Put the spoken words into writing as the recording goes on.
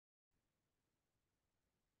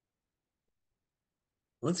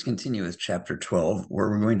Let's continue with chapter 12,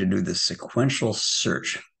 where we're going to do the sequential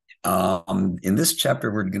search. In this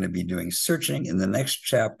chapter, we're going to be doing searching. In the next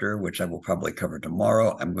chapter, which I will probably cover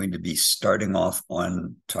tomorrow, I'm going to be starting off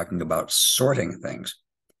on talking about sorting things.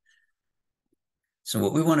 So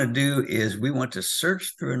what we want to do is we want to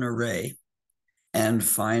search through an array and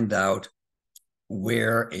find out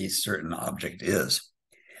where a certain object is.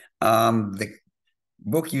 The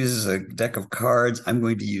book uses a deck of cards. I'm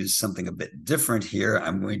going to use something a bit different here.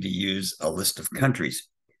 I'm going to use a list of countries.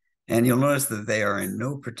 And you'll notice that they are in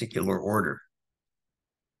no particular order.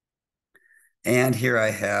 And here I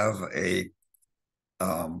have a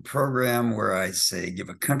program where I say, give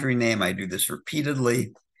a country name. I do this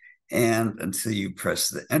repeatedly. And until you press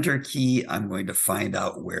the enter key, I'm going to find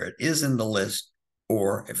out where it is in the list.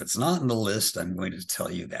 Or if it's not in the list, I'm going to tell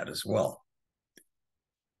you that as well.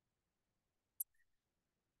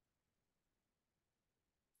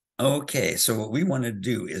 Okay, so what we want to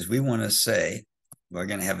do is we want to say, we're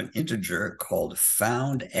going to have an integer called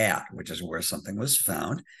found at, which is where something was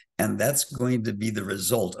found. And that's going to be the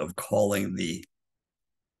result of calling the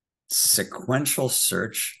sequential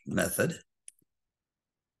search method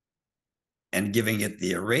and giving it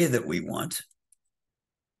the array that we want,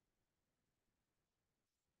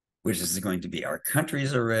 which is going to be our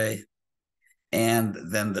countries array, and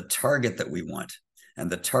then the target that we want.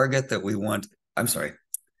 And the target that we want, I'm sorry,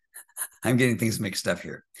 I'm getting things mixed up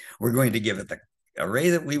here. We're going to give it the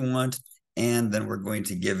array that we want, and then we're going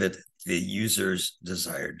to give it the user's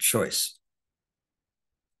desired choice.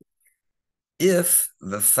 If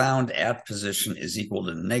the found at position is equal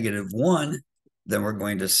to -1, then we're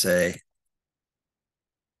going to say,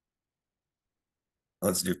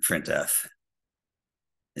 let's do printf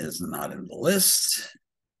is not in the list,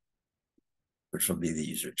 which will be the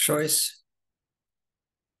user choice.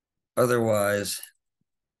 Otherwise,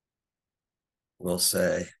 we'll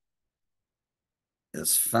say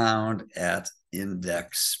is found at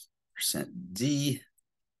index %d,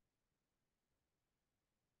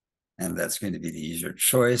 and that's going to be the user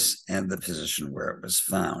choice and the position where it was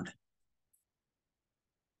found.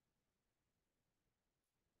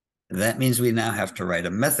 That means we now have to write a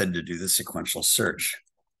method to do the sequential search.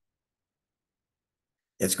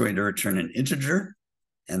 It's going to return an integer,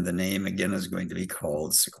 and the name again is going to be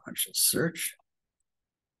called sequential search.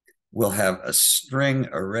 We'll have a string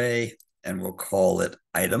array, and we'll call it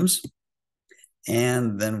items.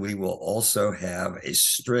 And then we will also have a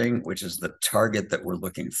string, which is the target that we're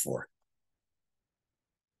looking for.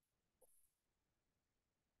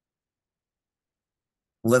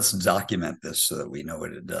 Let's document this so that we know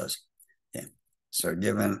what it does. Okay. So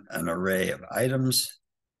given an array of items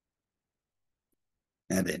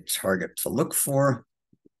and a target to look for,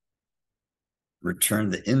 return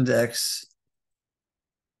the index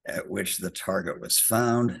at which the target was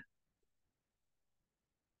found,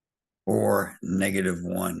 or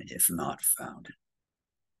 -1 if not found.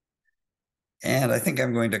 And I think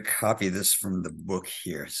I'm going to copy this from the book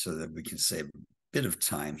here so that we can save a bit of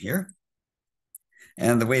time here.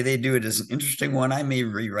 And the way they do it is an interesting one. I may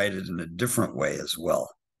rewrite it in a different way as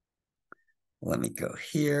well. Let me go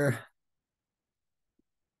here.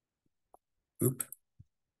 Oop.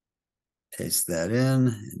 Paste that in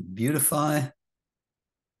and beautify.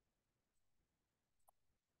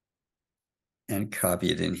 And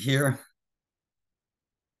copy it in here.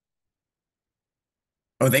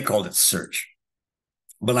 Oh, they called it search,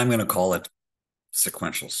 but I'm going to call it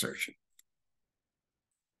sequential search.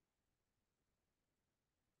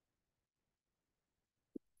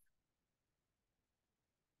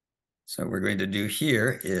 So what we're going to do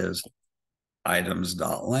here is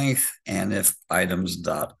items.length, and if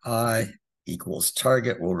items.I equals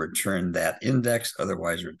target, we'll return that index,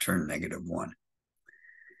 otherwise return -1.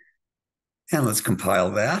 And let's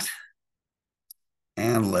compile that,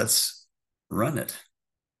 and let's run it.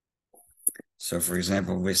 So for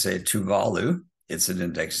example, if we say Tuvalu, it's at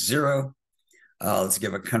index 0. Let's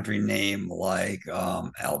give a country name like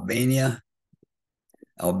Albania.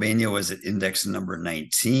 Albania was at index number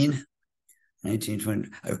 19. 19, 20.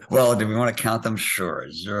 Well, do we want to count them?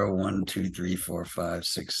 Sure. 0, 1, 2, 3, 4, 5,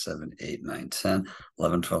 6, 7, 8, 9, 10,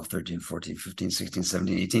 11, 12, 13, 14, 15, 16,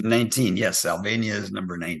 17, 18, 19. Yes, Albania is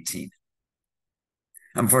number 19.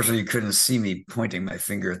 Unfortunately, you couldn't see me pointing my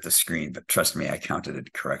finger at the screen, but trust me, I counted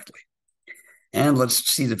it correctly. And let's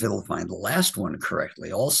see if it'll find the last one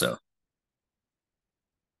correctly also.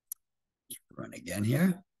 Run again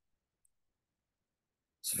here.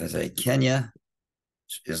 So if I say Kenya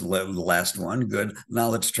is the last one, good. Now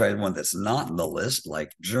let's try one that's not in the list,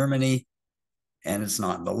 like Germany. And it's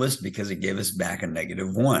not in the list because it gave us back a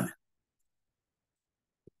 -1.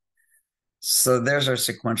 So there's our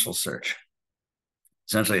sequential search.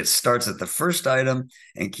 Essentially, it starts at the first item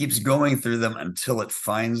and keeps going through them until it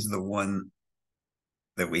finds the one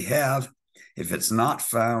that we have. If it's not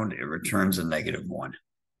found, it returns a -1.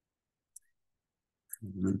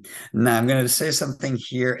 Now I'm going to say something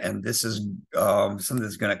here, and this is something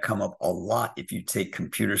that's going to come up a lot if you take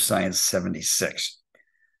Computer Science 76.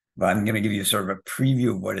 But I'm going to give you sort of a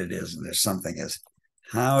preview of what it is. And there's something is,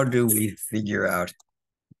 how do we figure out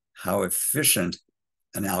how efficient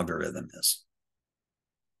an algorithm is?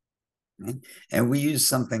 Okay? And we use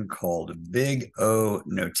something called big O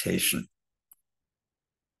notation.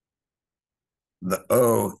 The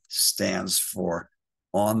O stands for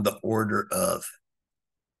on the order of.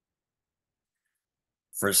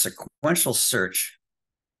 For a sequential search,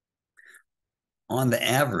 on the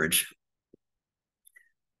average,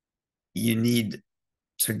 you need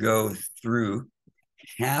to go through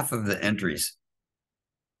half of the entries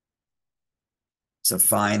to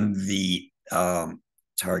find the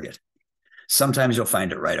target. Sometimes you'll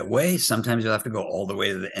find it right away. Sometimes you'll have to go all the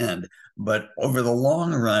way to the end. But over the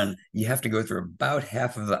long run, you have to go through about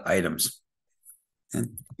half of the items.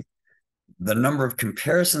 And the number of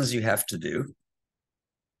comparisons you have to do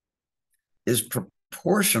is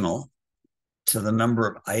proportional to the number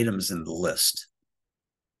of items in the list.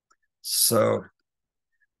 So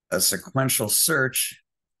a sequential search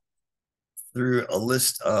through a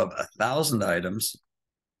list of 1,000 items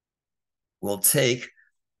will take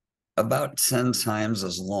about 10 times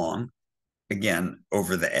as long, again,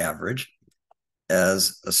 over the average,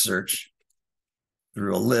 as a search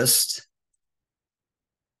through a list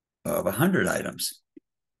of 100 items.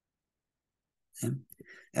 Okay?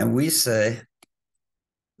 And we say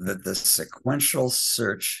that the sequential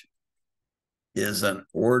search is an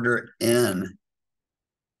order n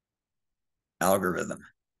algorithm.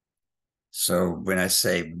 So when I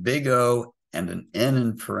say big O and an n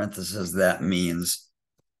in parentheses, that means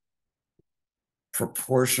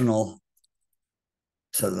proportional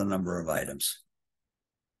to the number of items.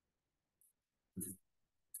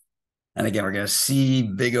 And again, we're going to see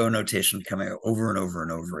big O notation coming over and over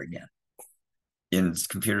and over again in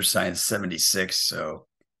Computer Science 76. So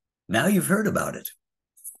now you've heard about it.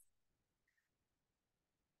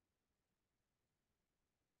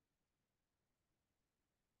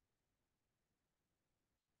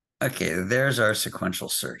 Okay, there's our sequential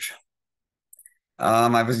search.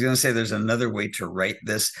 I was going to say there's another way to write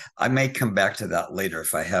this. I may come back to that later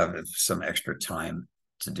if I have some extra time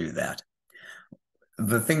to do that.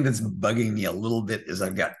 The thing that's bugging me a little bit is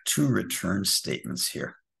I've got two return statements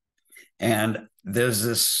here. And there's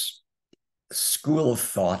this school of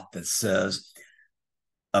thought that says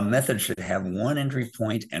a method should have one entry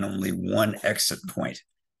point and only one exit point.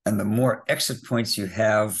 And the more exit points you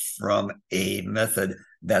have from a method,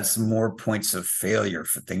 that's more points of failure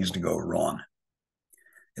for things to go wrong.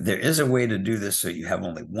 There is a way to do this so you have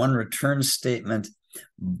only one return statement,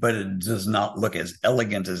 but it does not look as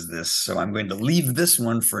elegant as this. So I'm going to leave this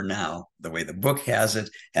one for now, the way the book has it,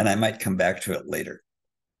 and I might come back to it later.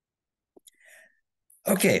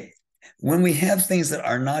 Okay, when we have things that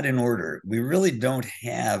are not in order, we really don't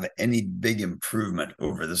have any big improvement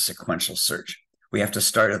over the sequential search. We have to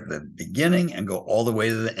start at the beginning and go all the way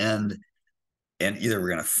to the end, and either we're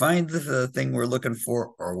going to find the thing we're looking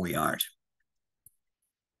for or we aren't.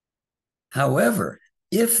 However,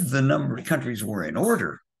 if the number of countries were in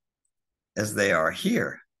order, as they are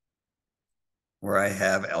here, where I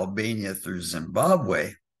have Albania through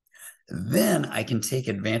Zimbabwe, then I can take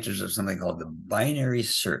advantage of something called the binary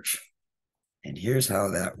search. And here's how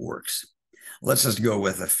that works. Let's just go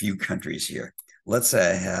with a few countries here. Let's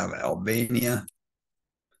say I have Albania.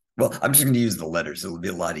 Well, I'm just going to use the letters. It'll be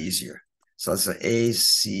a lot easier. So let's say A,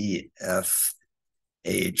 C, F,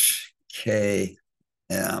 H, K,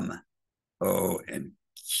 M, O, and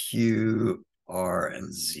Q, R,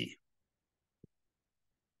 and Z.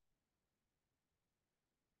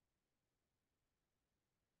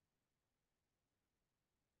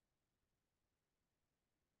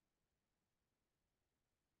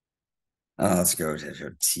 Let's go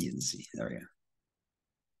to T and Z. There we go.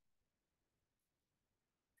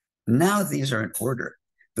 Now these are in order.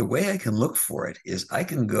 The way I can look for it is I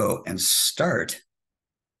can go and start.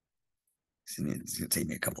 It's going to take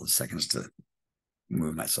me a couple of seconds to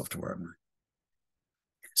move myself to where I'm.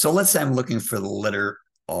 So let's say I'm looking for the letter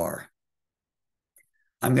R.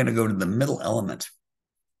 I'm going to go to the middle element.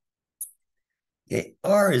 Okay,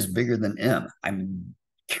 R is bigger than M. I'm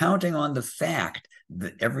counting on the fact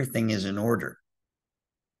that everything is in order.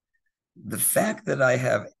 The fact that I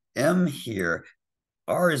have M here,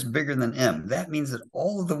 R is bigger than M. That means that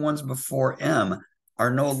all of the ones before M are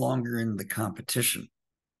no longer in the competition.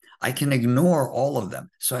 I can ignore all of them.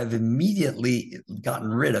 So I've immediately gotten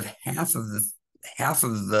rid of half of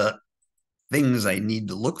the things I need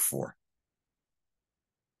to look for.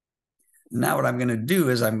 Now what I'm going to do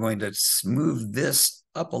is I'm going to move this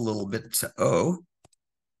up a little bit to O,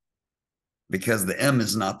 because the M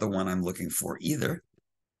is not the one I'm looking for either.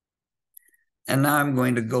 And now I'm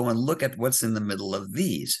going to go and look at what's in the middle of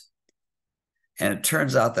these. And it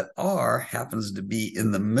turns out that R happens to be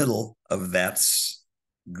in the middle of that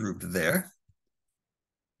group there.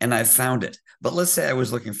 And I found it. But let's say I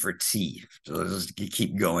was looking for T. So let's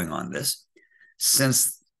keep going on this.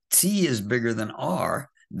 Since T is bigger than R,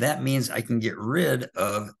 that means I can get rid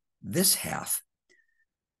of this half.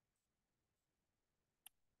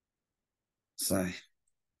 So,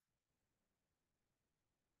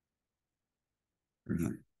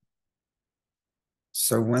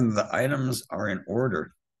 so when the items are in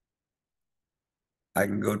order, I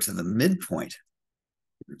can go to the midpoint.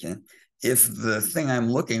 Okay. If the thing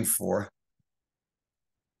I'm looking for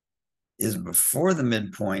is before the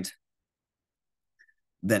midpoint,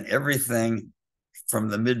 then everything from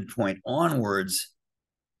the midpoint onwards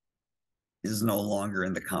is no longer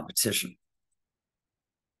in the competition.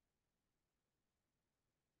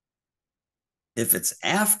 If it's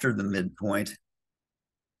after the midpoint,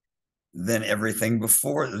 then everything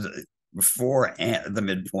before the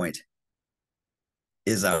midpoint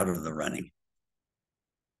is out of the running.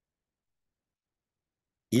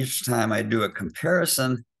 Each time I do a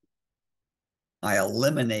comparison, I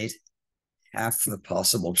eliminate half the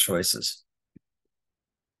possible choices.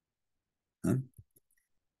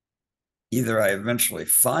 Either I eventually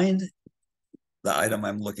find the item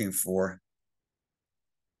I'm looking for,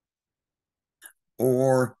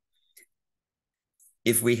 or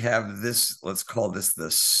if we have this, let's call this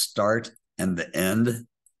the start and the end,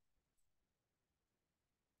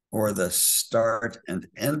 or the start and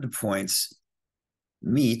end points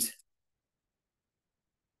meet,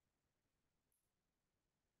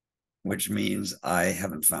 which means I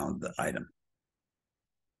haven't found the item.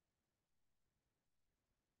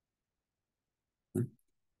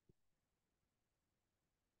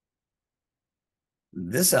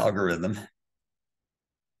 This algorithm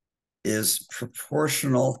is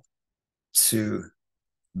proportional to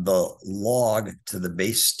the log to the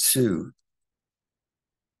base 2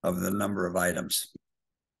 of the number of items.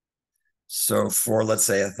 So for, let's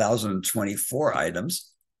say, 1,024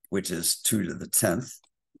 items, which is 2 to the 10th,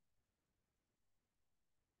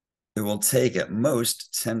 it will take at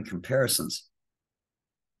most 10 comparisons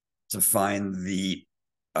to find the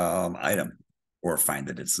item or find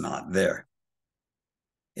that it's not there.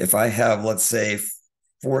 If I have, let's say,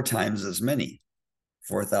 4 times as many,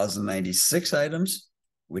 4,096 items,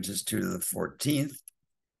 which is 2 to the 14th,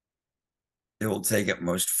 it will take at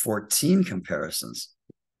most 14 comparisons.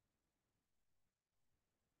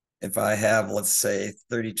 If I have, let's say,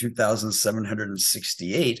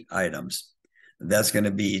 32,768 items, that's going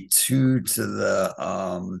to be 2 to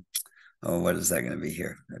the, what is that going to be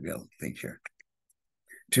here? Maybe I'll think here.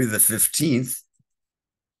 2 to the 15th.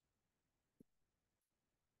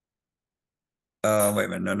 Wait a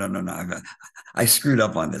minute. No. I screwed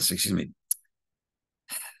up on this. Excuse me.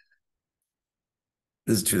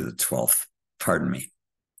 This is 2 to the 12th. Pardon me.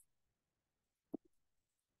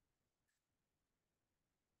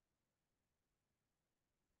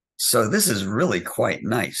 So this is really quite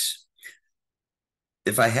nice.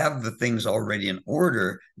 If I have the things already in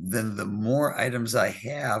order, then the more items I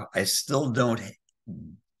have, I still don't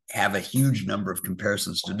have a huge number of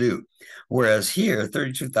comparisons to do. Whereas here,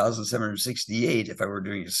 32,768, if I were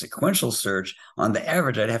doing a sequential search, on the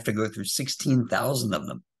average, I'd have to go through 16,000 of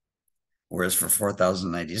them. Whereas for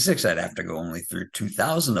 4,096, I'd have to go only through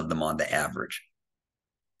 2,000 of them on the average.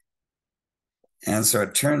 And so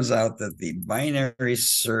it turns out that the binary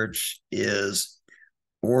search is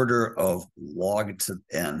order of log to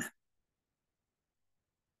n.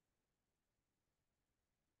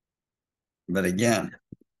 But again,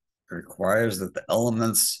 it requires that the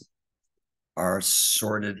elements are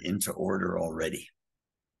sorted into order already.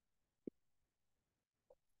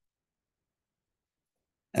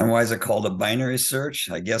 And why is it called a binary search?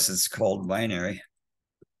 I guess it's called binary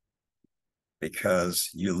because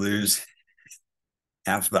you lose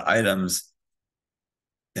half the items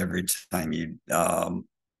every time you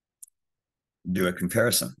do a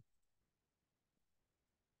comparison.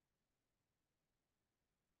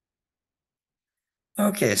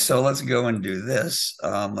 Okay, so let's go and do this.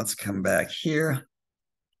 Let's come back here.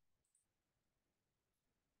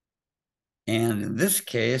 And in this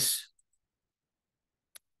case,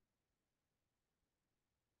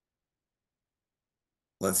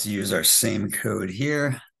 Let's use our same code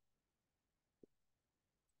here.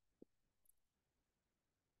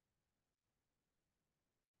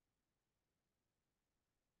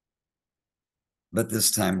 But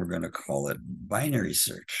this time we're going to call it binary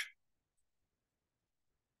search.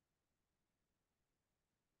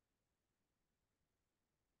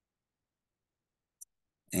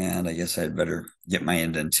 And I guess I'd better get my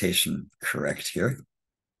indentation correct here.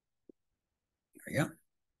 There we go.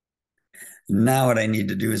 Now what I need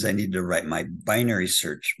to do is I need to write my binary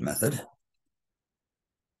search method.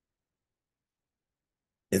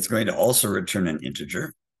 It's going to also return an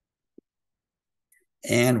integer.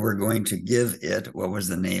 And we're going to give it, what was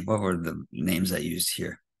the name? What were the names I used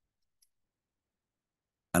here?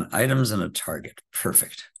 An items and a target.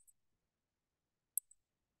 Perfect.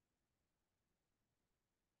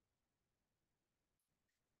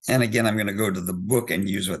 And again, I'm going to go to the book and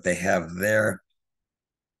use what they have there.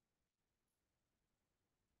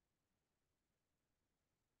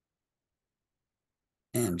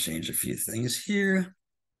 And change a few things here.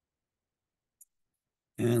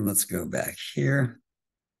 And let's go back here.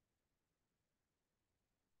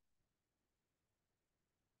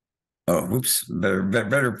 Oh, whoops,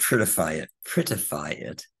 better prettify it. Prettify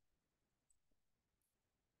it.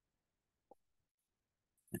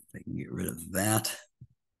 If I can get rid of that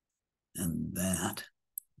and that.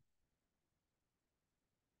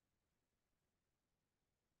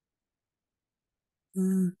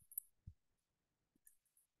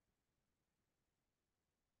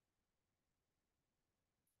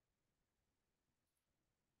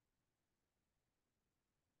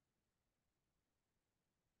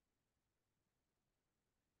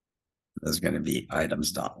 There's going to be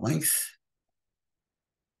items.length.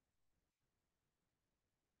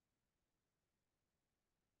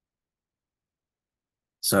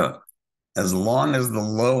 So as long as the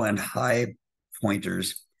low and high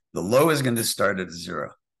pointers, the low is going to start at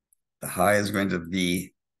 0. The high is going to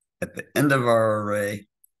be at the end of our array.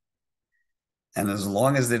 And as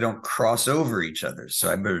long as they don't cross over each other,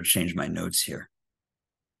 so I better change my notes here.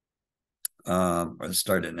 Or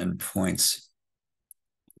start at endpoints,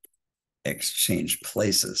 exchange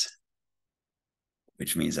places,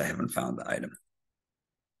 which means I haven't found the item.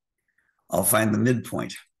 I'll find the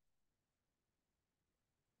midpoint.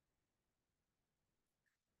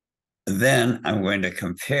 Then I'm going to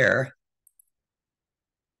compare.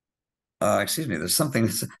 Excuse me, there's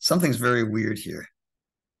something's very weird here.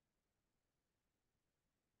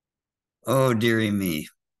 Oh, dearie me.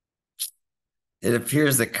 It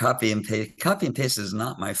appears that copy and paste is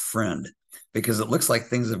not my friend because it looks like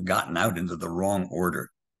things have gotten out into the wrong order.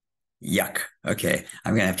 Yuck. Okay,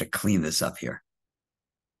 I'm going to have to clean this up here.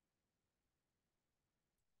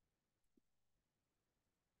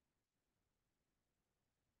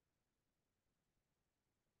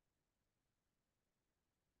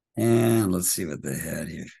 And let's see what they had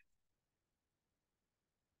here.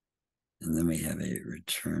 And then we have a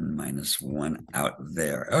return -1 out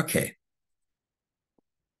there. Okay.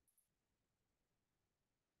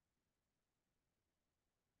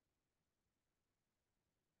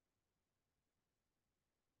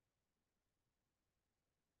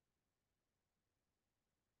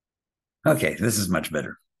 Okay, this is much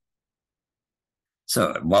better.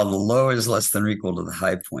 So while the low is less than or equal to the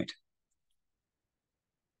high point,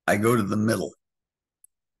 I go to the middle.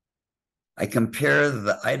 I compare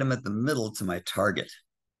the item at the middle to my target.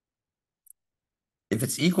 If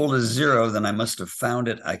it's equal to 0, then I must have found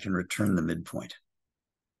it. I can return the midpoint.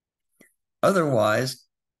 Otherwise,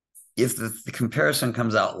 if the comparison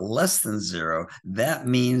comes out less than 0, that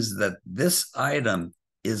means that this item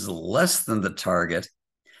is less than the target,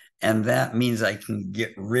 and that means I can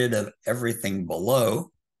get rid of everything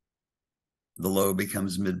below. The low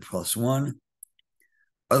becomes mid +1.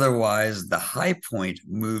 Otherwise, the high point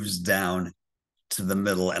moves down to the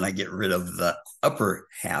middle, and I get rid of the upper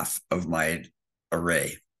half of my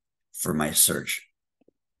array for my search.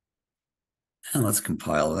 And let's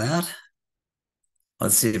compile that.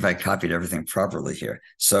 Let's see if I copied everything properly here.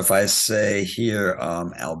 So if I say here,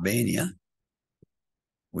 Albania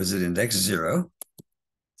was at index 0,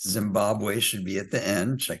 Zimbabwe should be at the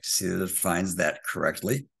end. Check to see that it finds that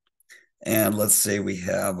correctly. And let's say we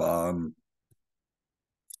have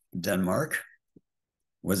Denmark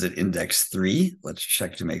was at index 3. Let's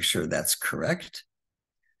check to make sure that's correct.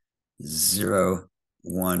 0,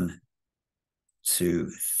 1,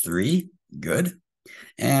 2, 3. Good.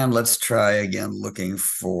 And let's try again looking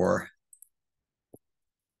for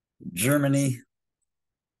Germany.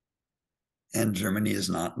 And Germany is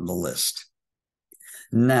not in the list.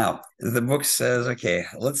 Now, the book says, okay,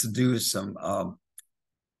 let's do some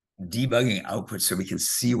debugging output so we can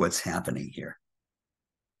see what's happening here.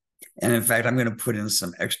 And in fact, I'm going to put in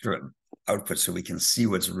some extra output so we can see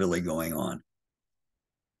what's really going on.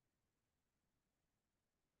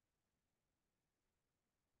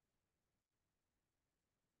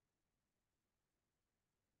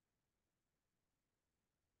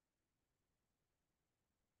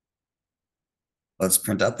 Let's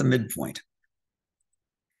print out the midpoint.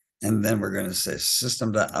 And then we're going to say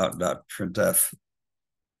system.out.printf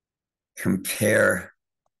compare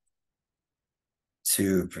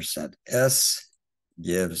to %s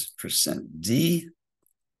gives %d.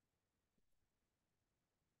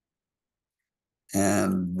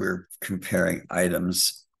 And we're comparing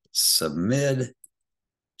items submit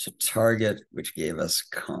to target, which gave us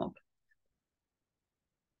comp.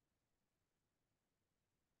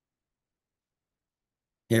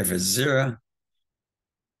 Here for 0.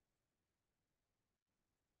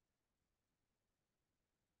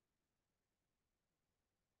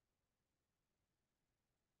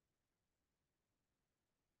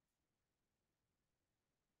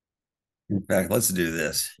 In fact, let's do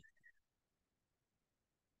this.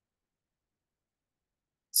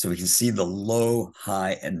 So we can see the low,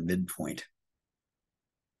 high, and midpoint.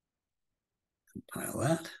 Compile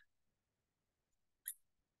that.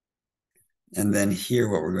 And then here,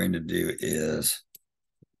 what we're going to do is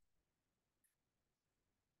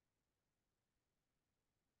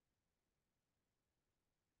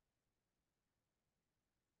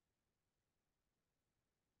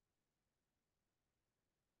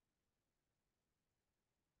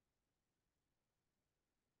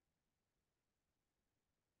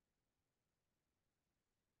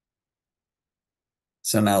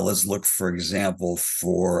so now let's look, for example,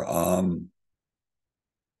 for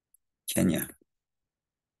Kenya.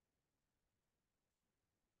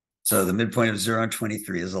 So the midpoint of 0 and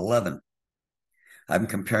 23 is 11. I'm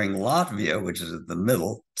comparing Latvia, which is at the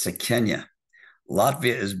middle, to Kenya.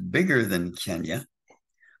 Latvia is bigger than Kenya,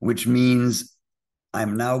 which means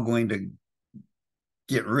I'm now going to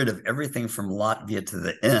get rid of everything from Latvia to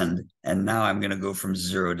the end, and now I'm going to go from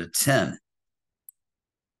 0 to 10.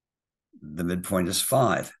 The midpoint is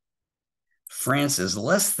 5. France is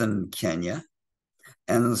less than Kenya,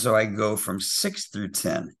 and so I go from 6 through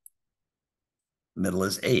 10. Middle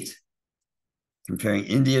is 8. Comparing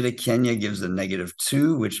India to Kenya gives a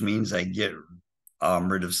 -2, which means I get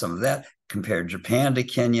rid of some of that. Compare Japan to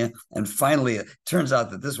Kenya. And finally, it turns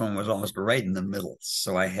out that this one was almost right in the middle.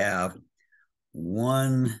 So I have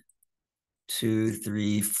 1, 2,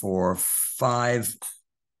 3, 4, 5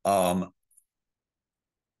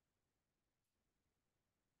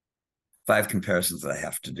 5 comparisons that I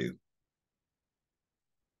have to do.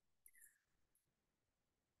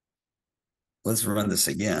 Let's run this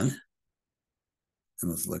again.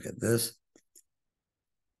 And let's look at this.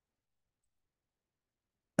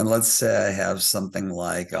 And let's say I have something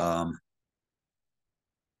like Gabon.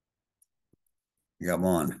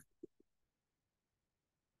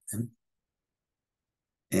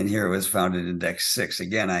 And here it was found in index 6.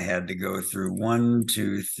 Again, I had to go through 1,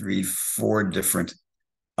 2, 3, 4 different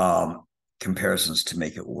comparisons to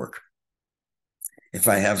make it work. If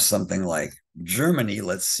I have something like Germany,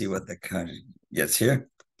 let's see what the country gets here.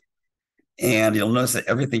 And you'll notice that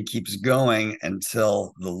everything keeps going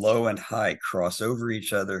until the low and high cross over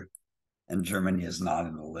each other, and Germany is not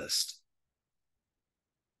in the list.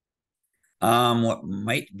 What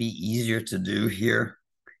might be easier to do here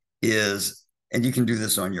is, and you can do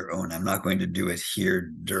this on your own. I'm not going to do it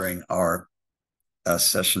here during our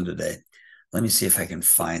session today. Let me see if I can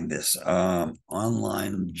find this.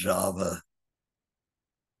 Online Java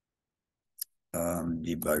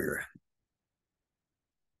debugger.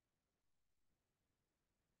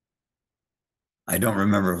 I don't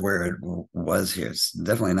remember where it was here. It's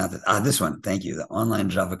definitely not that. This one. Thank you. The online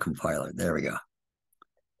Java compiler. There we go.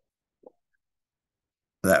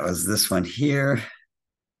 That was this one here.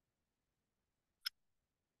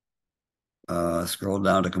 Scroll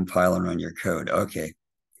down to compile and run your code. Okay.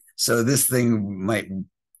 So this thing might,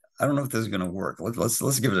 I don't know if this is going to work.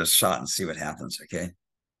 Let's give it a shot and see what happens. Okay.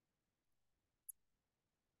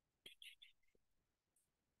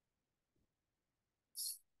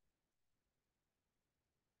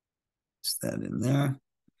 That in there.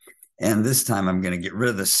 And this time I'm going to get rid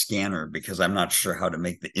of the scanner because I'm not sure how to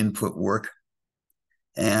make the input work.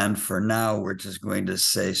 And for now, we're just going to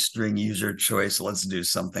say string user choice. Let's do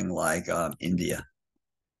something like India.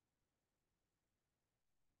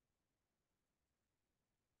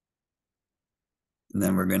 And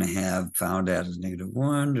then we're going to have found out as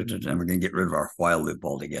 -1, and we're going to get rid of our while loop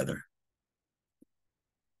altogether.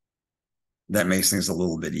 That makes things a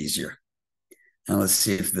little bit easier. And let's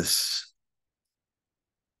see if this,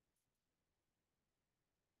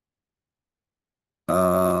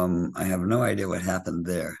 I have no idea what happened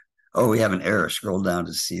there. Oh, we have an error. Scroll down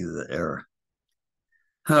to see the error.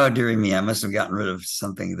 Oh, dearie me, I must have gotten rid of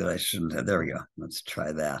something that I shouldn't have. There we go. Let's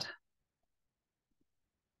try that.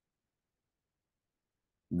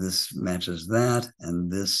 This matches that,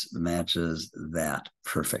 and this matches that.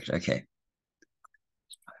 Perfect. Okay.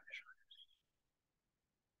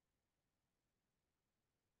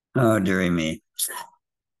 Oh, dearie me.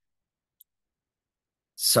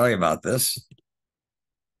 Sorry about this.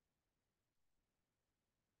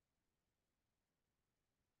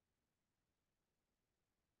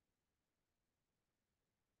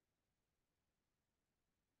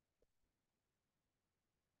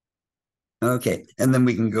 Okay. And then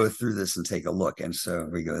we can go through this and take a look. And so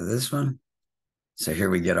we go to this one. So here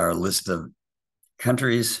we get our list of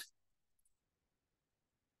countries.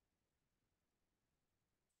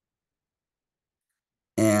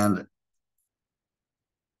 And let's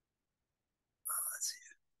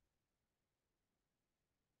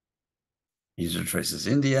see. User choice is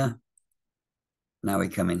India. Now we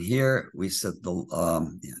come in here. We set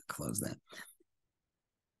the, close that.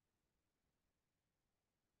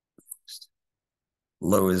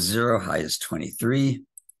 Low is 0, high is 23.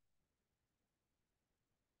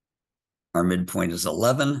 Our midpoint is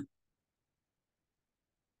 11.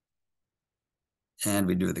 And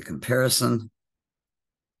we do the comparison.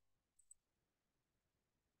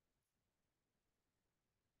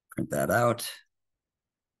 Print that out.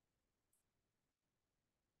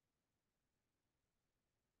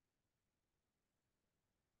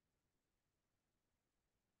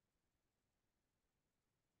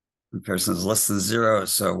 Comparison is less than 0,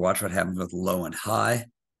 so watch what happens with low and high.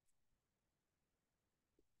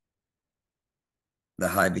 The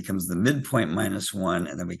high becomes the midpoint minus 1,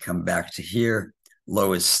 and then we come back to here.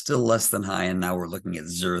 Low is still less than high, and now we're looking at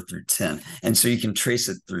 0 through 10. And so you can trace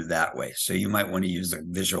it through that way. So you might want to use a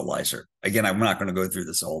visualizer. Again, I'm not going to go through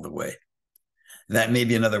this all the way. That may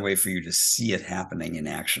be another way for you to see it happening in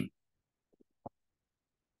action.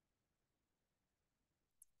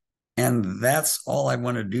 And that's all I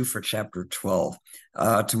want to do for chapter 12.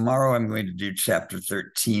 Tomorrow, I'm going to do chapter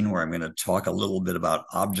 13, where I'm going to talk a little bit about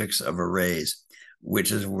objects of arrays,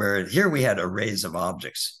 which is where here we had arrays of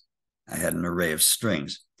objects. I had an array of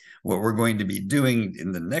strings. What we're going to be doing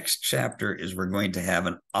in the next chapter is we're going to have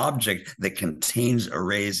an object that contains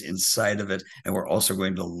arrays inside of it, and we're also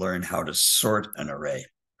going to learn how to sort an array.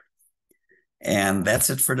 And that's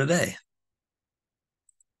it for today.